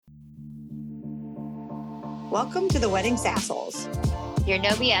Welcome to the Wedding Sassholes, your no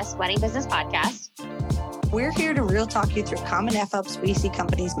BS wedding business podcast. We're here to real talk you through common F-ups we see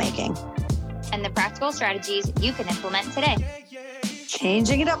companies making and the practical strategies you can implement today.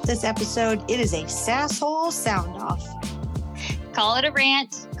 Changing it up this episode, it is a sasshole sound off. Call it a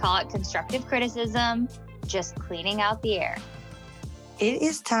rant, call it constructive criticism, just cleaning out the air. It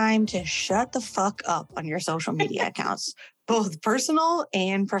is time to shut the fuck up on your social media accounts, both personal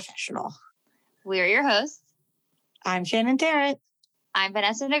and professional. We're your hosts. I'm Shannon Tarrant. I'm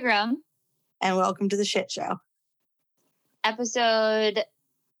Vanessa Negron. And welcome to the shit show. Episode...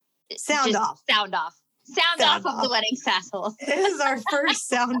 Sound off. Sound off of the Wedding Sassholes. This is our first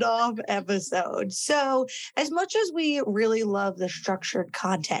sound off episode. So as much as we really love the structured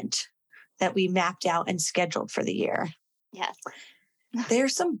content that we mapped out and scheduled for the year. Yes.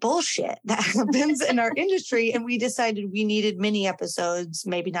 There's some bullshit that happens in our industry, and we decided we needed mini episodes,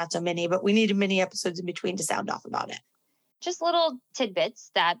 maybe not so many, but we needed mini episodes in between to sound off about it. Just little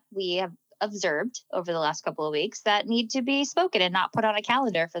tidbits that we have observed over the last couple of weeks that need to be spoken and not put on a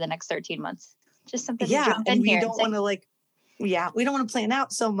calendar for the next 13 months. Just something to jump in here. We don't want to we don't want to plan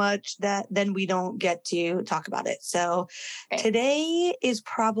out so much that then we don't get to talk about it. So Today is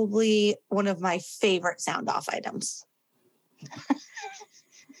probably one of my favorite sound off items.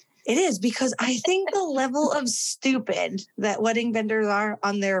 It is, because I think the level of stupid that wedding vendors are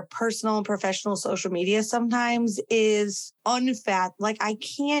on their personal and professional social media sometimes is unfat. Like, I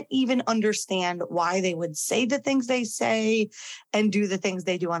can't even understand why they would say the things they say and do the things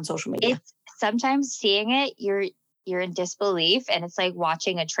they do on social media. It's sometimes seeing it, you're in disbelief, and it's like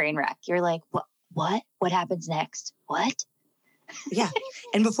watching a train wreck. You're like, what happens next? What? Yeah.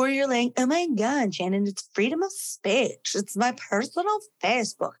 And before you're like, oh my God, Shannon, it's freedom of speech. It's my personal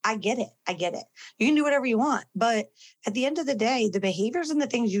Facebook. I get it. You can do whatever you want. But at the end of the day, the behaviors and the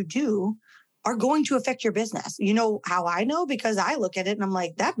things you do are going to affect your business. You know how I know? Because I look at it and I'm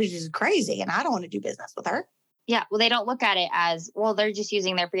like, that bitch is crazy and I don't want to do business with her. Yeah. Well, they don't look at it as, well, they're just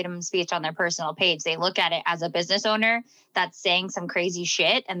using their freedom of speech on their personal page. They look at it as a business owner that's saying some crazy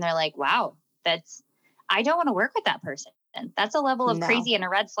shit. And they're like, wow, I don't want to work with that person. And that's a level of crazy and a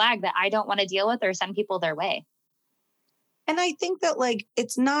red flag that I don't want to deal with or send people their way. And I think that, like,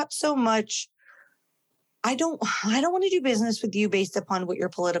 it's not so much, I don't want to do business with you based upon what your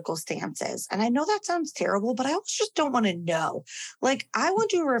political stance is. And I know that sounds terrible, but I also just don't want to know. Like, I want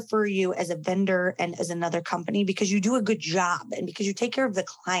to refer you as a vendor and as another company because you do a good job and because you take care of the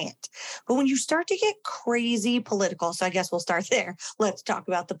client. But when you start to get crazy political, so I guess we'll start there. Let's talk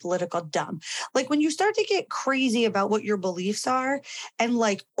about the political dumb. Like, when you start to get crazy about what your beliefs are and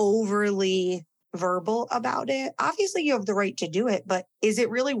like overly verbal about it, obviously you have the right to do it, but is it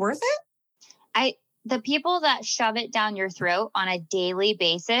really worth it? The people that shove it down your throat on a daily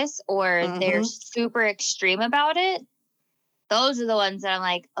basis or they're super extreme about it, those are the ones that I'm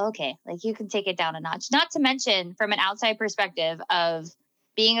like, okay, like you can take it down a notch. Not to mention from an outside perspective of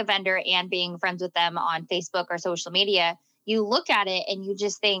being a vendor and being friends with them on Facebook or social media, you look at it and you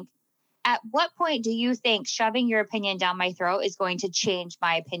just think, at what point do you think shoving your opinion down my throat is going to change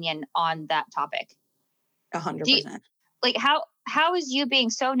my opinion on that topic? 100%. Like how is you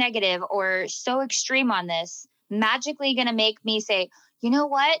being so negative or so extreme on this magically going to make me say, you know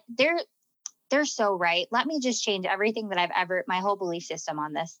what? They're so right. Let me just change everything that my whole belief system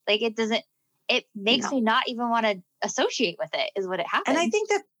on this. Like it makes me not even want to associate with it is what it happens. And I think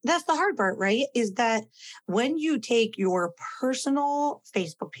that's the hard part, right? Is that when you take your personal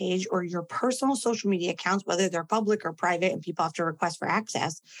Facebook page or your personal social media accounts, whether they're public or private and people have to request for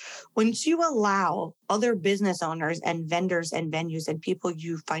access, once you allow other business owners and vendors and venues and people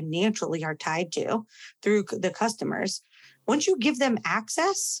you financially are tied to through the customers, once you give them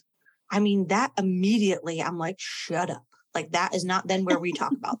access, I mean, that immediately I'm like, shut up. Like, that is not then where we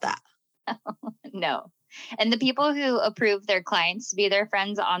talk about that. No. And the people who approve their clients to be their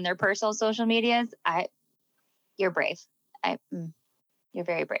friends on their personal social medias, you're brave. You're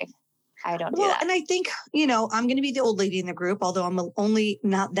very brave. I don't do that. And I think, I'm going to be the old lady in the group, although I'm only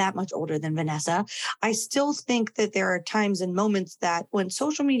not that much older than Vanessa. I still think that there are times and moments that when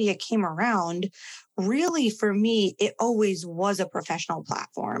social media came around, really, for me, it always was a professional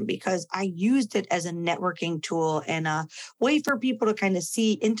platform because I used it as a networking tool and a way for people to kind of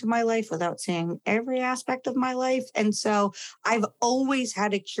see into my life without seeing every aspect of my life. And so I've always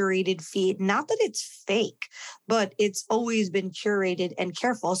had a curated feed, not that it's fake, but it's always been curated and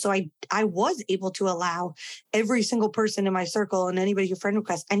careful. So I was able to allow every single person in my circle and anybody who friend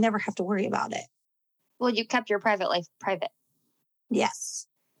requests, I never have to worry about it. Well, you kept your private life private. Yes.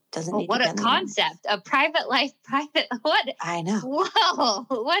 What a concept. A private life, private. What? I know. Whoa.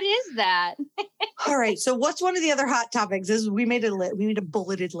 What is that? All right. So what's one of the other hot topics? We made a list. We made a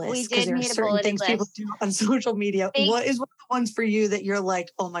bulleted list We because did there are need a certain bulleted things people list. do on social media. Think- What is one of the ones for you that you're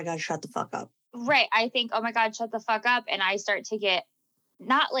like, oh my God, shut the fuck up? Right. I think, oh my God, shut the fuck up. And I start to get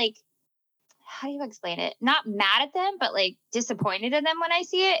not like, how do you explain it? Not mad at them, but like disappointed in them when I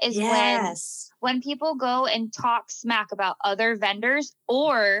see it is when people go and talk smack about other vendors,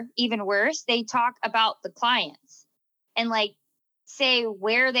 or even worse, they talk about the clients and like say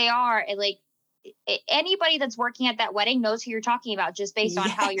where they are. And like anybody that's working at that wedding knows who you're talking about just based on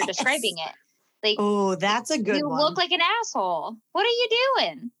how you're describing it. Like, oh, that's a good one. You look like an asshole. What are you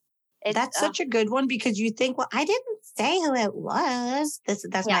doing? That's such a good one because you think, well, I didn't say who it was.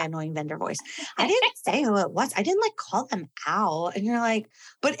 That's my annoying vendor voice. I didn't say who it was. I didn't like call them out. And you're like,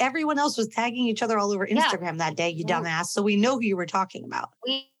 but everyone else was tagging each other all over Instagram that day, you dumbass. So we know who you were talking about.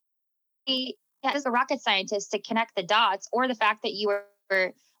 As a rocket scientist to connect the dots, or the fact that you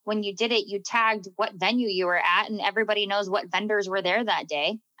were, when you did it, you tagged what venue you were at and everybody knows what vendors were there that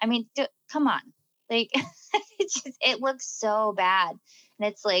day. I mean, come on. Like, it looks so bad. And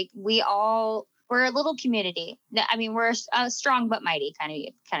it's like, we're a little community. I mean, we're a strong but mighty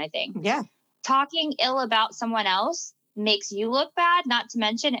kind of thing. Yeah. Talking ill about someone else makes you look bad. Not to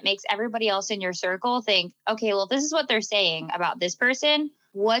mention, it makes everybody else in your circle think, okay, well, this is what they're saying about this person.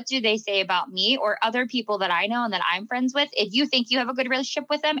 What do they say about me or other people that I know and that I'm friends with? If you think you have a good relationship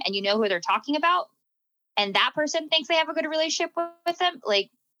with them and you know who they're talking about, and that person thinks they have a good relationship with them,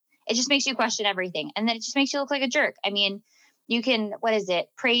 like, it just makes you question everything. And then it just makes you look like a jerk. I mean, you can, what is it?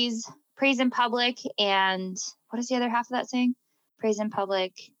 Praise in public. And what is the other half of that saying? Praise in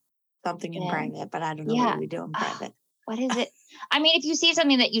public. Something in private, but I don't know what we do in private. What is it? I mean, if you see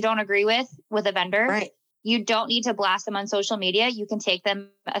something that you don't agree with a vendor, right, you don't need to blast them on social media. You can take them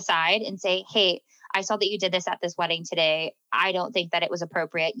aside and say, hey, I saw that you did this at this wedding today. I don't think that it was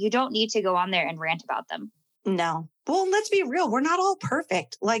appropriate. You don't need to go on there and rant about them. No. Well, let's be real. We're not all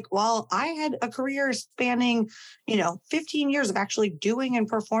perfect. Like, while I had a career spanning, 15 years of actually doing and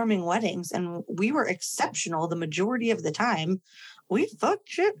performing weddings, and we were exceptional the majority of the time, we fucked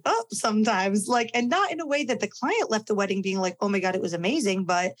shit up sometimes. Like, and not in a way that the client left the wedding being like, oh my God, it was amazing.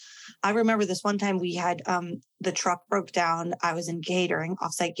 But I remember this one time we had the truck broke down. I was in catering,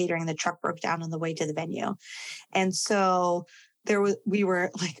 offsite catering. The truck broke down on the way to the venue. And so we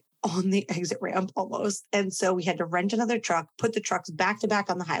were like on the exit ramp almost. And so we had to rent another truck, put the trucks back to back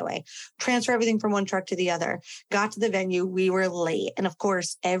on the highway, transfer everything from one truck to the other, got to the venue. We were late. And of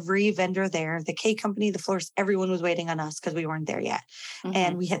course, every vendor there, the cake company, the florist, everyone was waiting on us because we weren't there yet. Mm-hmm.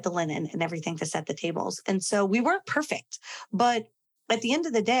 And we had the linen and everything to set the tables. And so we weren't perfect, but at the end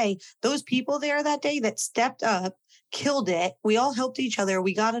of the day, those people there that day that stepped up, killed it. We all helped each other.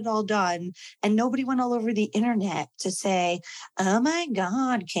 We got it all done. And nobody went all over the internet to say, oh my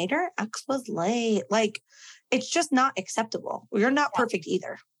God, Cater X was late. Like, it's just not acceptable. We're not perfect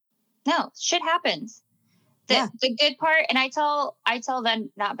either. No, shit happens. The good part, and I tell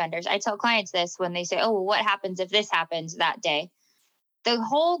not vendors, I tell clients this when they say, oh, well, what happens if this happens that day? The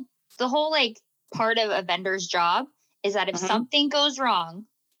whole like part of a vendor's job is that if something goes wrong,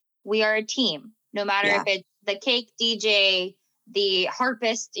 we are a team. No matter if it's the cake DJ, the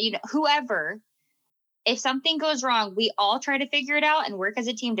harpist, whoever. If something goes wrong, we all try to figure it out and work as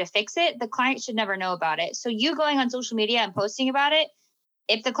a team to fix it. The client should never know about it. So you going on social media and posting about it,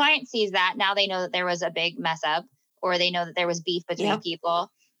 if the client sees that, now they know that there was a big mess up, or they know that there was beef between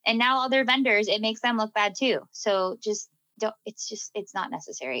people. And now other vendors, it makes them look bad too. So just don't, it's not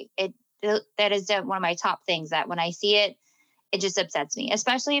necessary. That is one of my top things that when I see it, it just upsets me,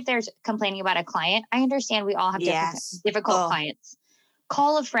 especially if there's complaining about a client. I understand we all have difficult clients.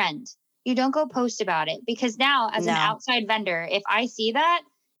 Call a friend. You don't go post about it, because now as an outside vendor, if I see that,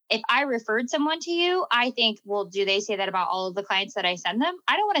 if I referred someone to you, I think, well, do they say that about all of the clients that I send them?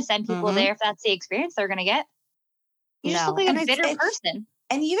 I don't want to send people there if that's the experience they're going to get. You just look like a bitter person.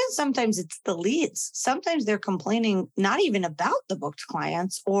 And even sometimes it's the leads. Sometimes they're complaining not even about the booked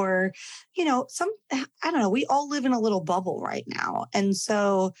clients, or, I don't know, we all live in a little bubble right now. And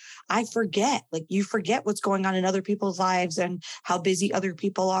so I forget, like, you forget what's going on in other people's lives and how busy other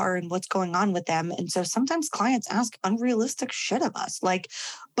people are and what's going on with them. And so sometimes clients ask unrealistic shit of us,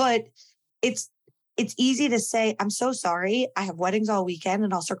 but it's easy to say, I'm so sorry, I have weddings all weekend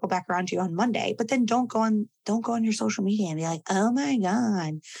and I'll circle back around to you on Monday. But then don't go on your social media and be like, oh my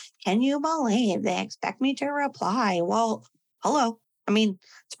God, can you believe they expect me to reply? Well, hello. I mean,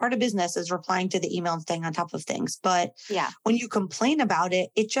 it's part of business is replying to the email and staying on top of things. But when you complain about it,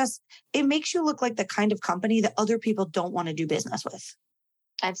 it makes you look like the kind of company that other people don't want to do business with.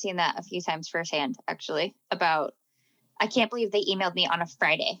 I've seen that a few times firsthand, actually, I can't believe they emailed me on a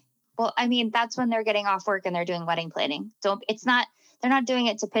Friday. Well, I mean, that's when they're getting off work and they're doing wedding planning. They're not doing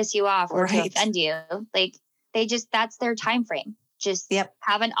it to piss you off or to offend you. Like that's their time frame. Just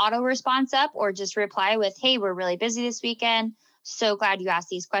have an auto response up or just reply with, hey, we're really busy this weekend. So glad you asked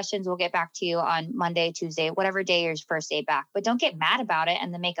these questions. We'll get back to you on Monday, Tuesday, whatever day your first day back. But don't get mad about it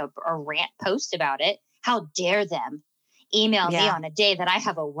and then make a rant post about it. How dare them email me on a day that I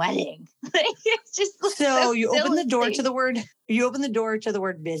have a wedding? It's just so you open the door to the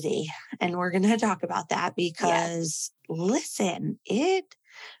word busy, and we're going to talk about that because listen,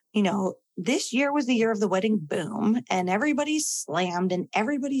 this year was the year of the wedding boom, and everybody's slammed and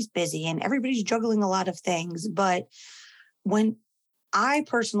everybody's busy and everybody's juggling a lot of things. But I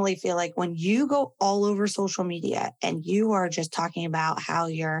personally feel like when you go all over social media and you are just talking about how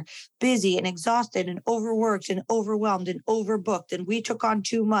you're busy and exhausted and overworked and overwhelmed and overbooked and we took on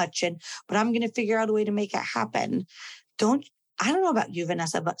too much but I'm going to figure out a way to make it happen. I don't know about you,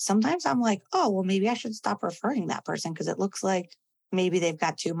 Vanessa, but sometimes I'm like, oh, well, maybe I should stop referring that person because it looks like maybe they've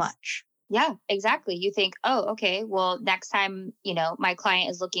got too much. Yeah, exactly. You think, oh, okay, well, next time, my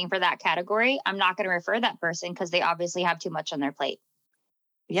client is looking for that category, I'm not going to refer that person because they obviously have too much on their plate.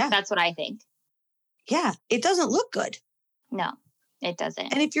 Yeah. That's what I think. Yeah. It doesn't look good. No, it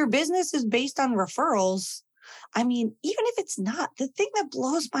doesn't. And if your business is based on referrals, I mean, even if it's not, the thing that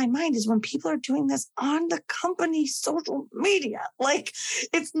blows my mind is when people are doing this on the company's social media. Like,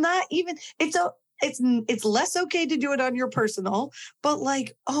 it's not even, it's less okay to do it on your personal, but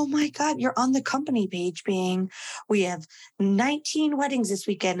like, oh my God, you're on the company page we have 19 weddings this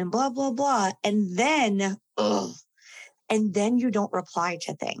weekend and blah, blah, blah. And then you don't reply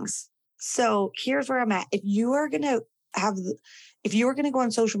to things. So here's where I'm at. If you are going to go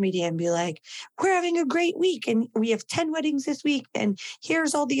on social media and be like, we're having a great week and we have 10 weddings this week and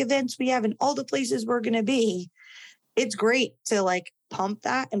here's all the events we have and all the places we're going to be, it's great to like pump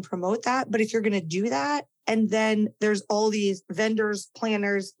that and promote that. But if you're going to do that, and then there's all these vendors,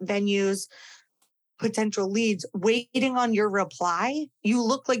 planners, venues, potential leads waiting on your reply, you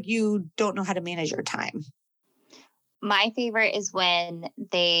look like you don't know how to manage your time. My favorite is when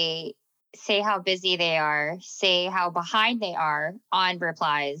they say how busy they are, say how behind they are on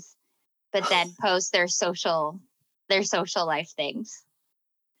replies, but then post their social life things.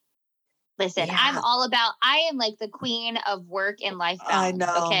 Listen, I am like the queen of work and life balance. I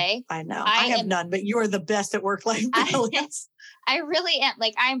know. Okay. I know. I have none, but you are the best at work-life balance. I really am.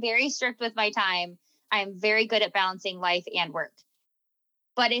 Like, I'm very strict with my time. I'm very good at balancing life and work.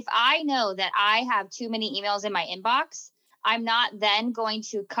 But if I know that I have too many emails in my inbox, I'm not then going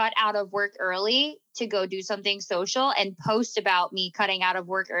to cut out of work early to go do something social and post about me cutting out of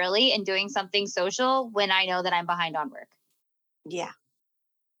work early and doing something social when I know that I'm behind on work. Yeah.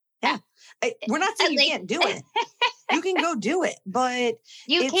 Yeah. We're not saying you can't do it. You can go do it, but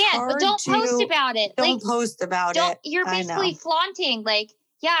you can't. But don't post about it. Don't post about it. You're basically flaunting like,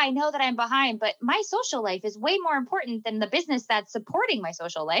 yeah, I know that I'm behind, but my social life is way more important than the business that's supporting my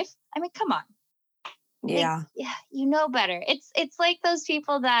social life. I mean, come on. Yeah. You know better. It's like those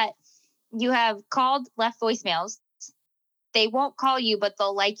people that you have called, left voicemails. They won't call you, but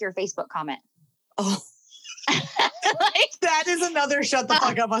they'll like your Facebook comment. Oh. That is another shut the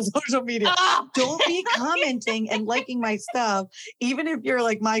fuck up on social media. Don't be commenting and liking my stuff. Even if you're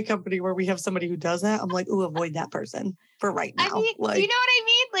like my company where we have somebody who does that, I'm like, ooh, avoid that person for right now. I mean, like, do you know what I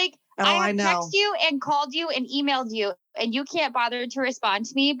mean? Like, I have texted you and called you and emailed you and you can't bother to respond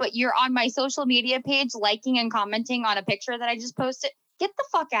to me, but you're on my social media page liking and commenting on a picture that I just posted. Get the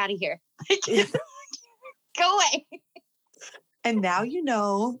fuck out of here. Go away. And now you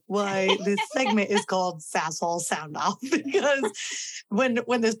know why this segment is called Sasshole Sound Off, because when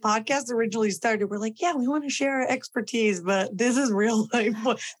this podcast originally started, we're like, yeah, we want to share our expertise, but this is real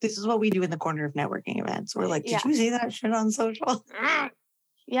life. This is what we do in the corner of networking events. We're like, did you see that shit on social?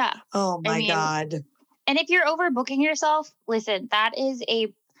 Yeah. Oh my God. And if you're overbooking yourself, listen,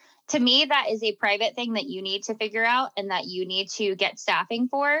 to me, that is a private thing that you need to figure out and that you need to get staffing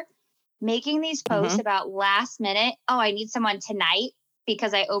for. Making these posts about last minute, I need someone tonight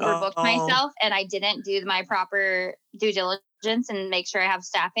because I overbooked myself and I didn't do my proper due diligence and make sure I have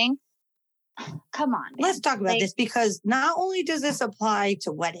staffing. Come on, man. Let's talk about this because not only does this apply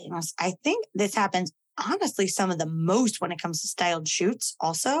to weddings, I think this happens honestly some of the most when it comes to styled shoots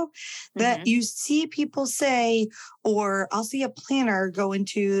also, that you see people say, or I'll see a planner go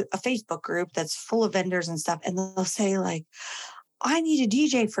into a Facebook group that's full of vendors and stuff, and they'll say like, I need a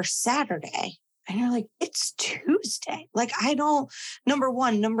DJ for Saturday. And you're like, it's Tuesday. Like, number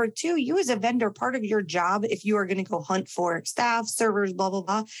one. Number two, you as a vendor, part of your job, if you are going to go hunt for staff, servers, blah, blah,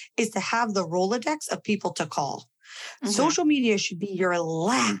 blah, is to have the Rolodex of people to call. Social media should be your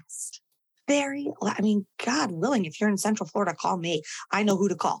last, God willing, if you're in Central Florida, call me. I know who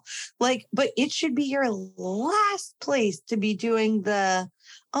to call. But it should be your last place to be doing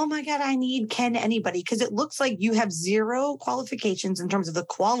oh my God, can anybody? Because it looks like you have zero qualifications in terms of the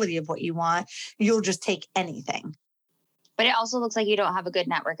quality of what you want. You'll just take anything. But it also looks like you don't have a good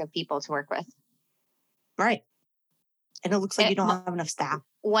network of people to work with. Right. And it looks like you don't have enough staff.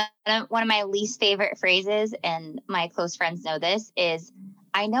 One of my least favorite phrases, and my close friends know this, is,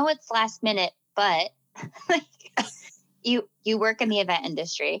 I know it's last minute, but you work in the event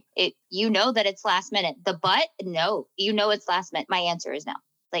industry. You know that it's last minute. The but, no, it's last minute. My answer is no.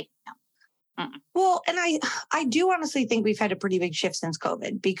 No. Mm-mm. Well, and I do honestly think we've had a pretty big shift since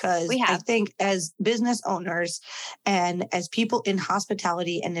COVID, because I think as business owners and as people in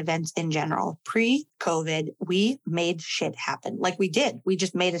hospitality and events in general, pre-COVID, we made shit happen. We did. We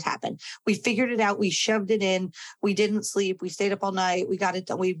just made it happen. We figured it out. We shoved it in. We didn't sleep. We stayed up all night. We got it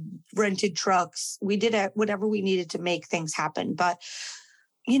done. We rented trucks. We did whatever we needed to make things happen. But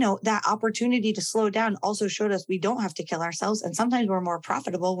that opportunity to slow down also showed us we don't have to kill ourselves. And sometimes we're more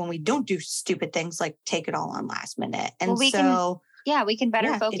profitable when we don't do stupid things like take it all on last minute. And we can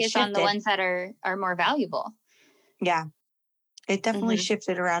better focus on the ones that are more valuable. Yeah. It definitely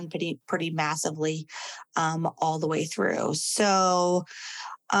shifted around pretty massively all the way through. So,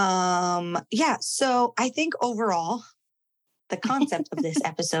 so I think overall, the concept of this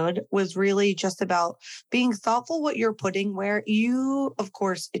episode was really just about being thoughtful what you're putting where. Of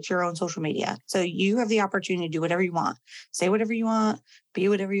course, it's your own social media. So you have the opportunity to do whatever you want, say whatever you want, be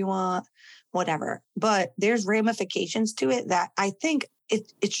whatever you want, whatever. But there's ramifications to it that I think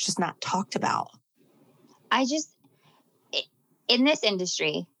it's just not talked about. In this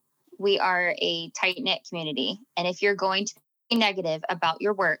industry, we are a tight-knit community. And if you're going to be negative about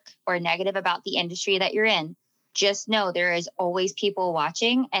your work or negative about the industry that you're in, just know there is always people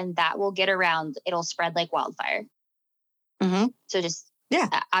watching, and that will get around. It'll spread like wildfire. So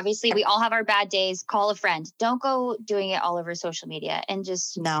obviously we all have our bad days. Call a friend. Don't go doing it all over social media, and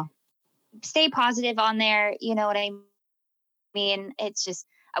just stay positive on there. You know what I mean? It's just,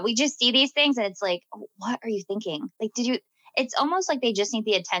 we just see these things and it's like, what are you thinking? It's almost like they just need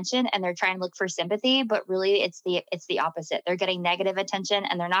the attention and they're trying to look for sympathy, but really it's the opposite. They're getting negative attention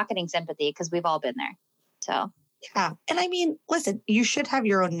and they're not getting sympathy, because we've all been there. So. Yeah. And listen, you should have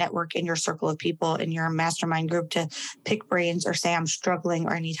your own network in your circle of people in your mastermind group to pick brains or say I'm struggling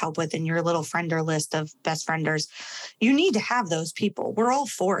or I need help with in your little friender list of best frienders. You need to have those people. We're all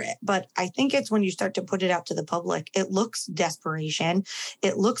for it. But I think it's when you start to put it out to the public, it looks desperation.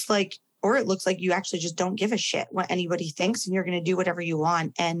 It looks like you actually just don't give a shit what anybody thinks and you're going to do whatever you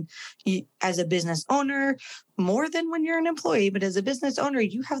want. And as a business owner, more than when you're an employee, but as a business owner,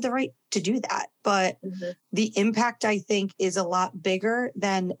 you have the right to do that. But the impact, I think, is a lot bigger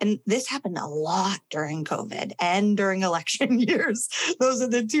and this happened a lot during COVID and during election years. Those are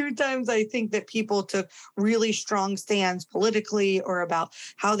the two times I think that people took really strong stands politically or about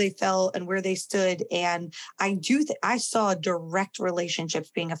how they felt and where they stood. And I saw direct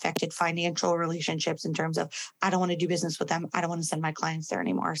relationships being affected, financial relationships in terms of, I don't want to do business with them. I don't want to send my clients there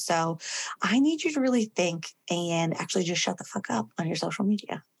anymore. So I need you to really think and actually just shut the fuck up on your social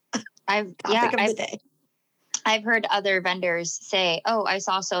media. I've heard other vendors say, oh, I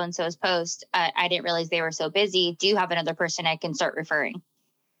saw so-and-so's post. I didn't realize they were so busy. Do you have another person I can start referring?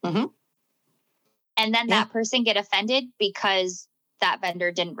 And then that person get offended because that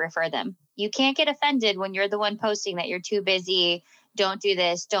vendor didn't refer them. You can't get offended when you're the one posting that you're too busy. Don't do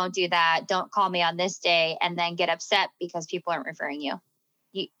this. Don't do that. Don't call me on this day. And then get upset because people aren't referring you.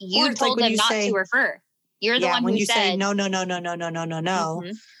 You told them not to refer. You're the one who said, say no,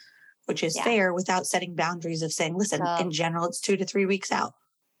 which is fair without setting boundaries of saying, listen, in general, it's 2 to 3 weeks out.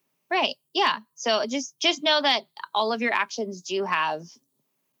 Right. Yeah. So just know that all of your actions do have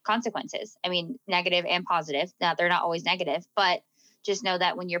consequences. I mean, negative and positive. Now, they're not always negative, but just know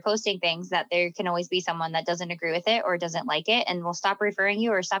that when you're posting things that there can always be someone that doesn't agree with it or doesn't like it and will stop referring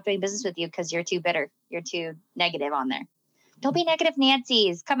you or stop doing business with you because you're too bitter. You're too negative on there. Don't be negative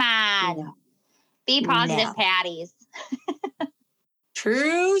Nancy's. Come on. No. Be positive Patties.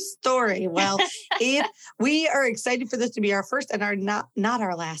 True story. Well, if we are excited for this to be our first and our not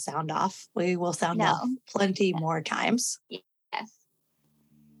our last sound off. We will sound off plenty more times. Yes.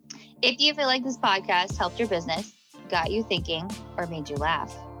 If you feel like this podcast helped your business, got you thinking, or made you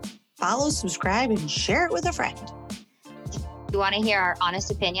laugh, follow, subscribe, and share it with a friend. You want to hear our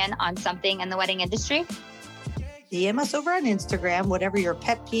honest opinion on something in the wedding industry? DM us over on Instagram, whatever your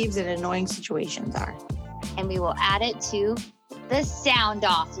pet peeves and annoying situations are. And we will add it to the sound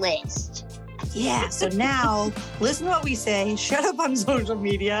off list. Yeah. So now listen to what we say, shut up on social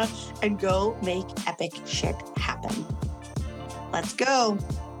media, and go make epic shit happen. Let's go.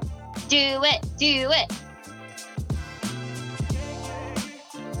 Do it. Do it.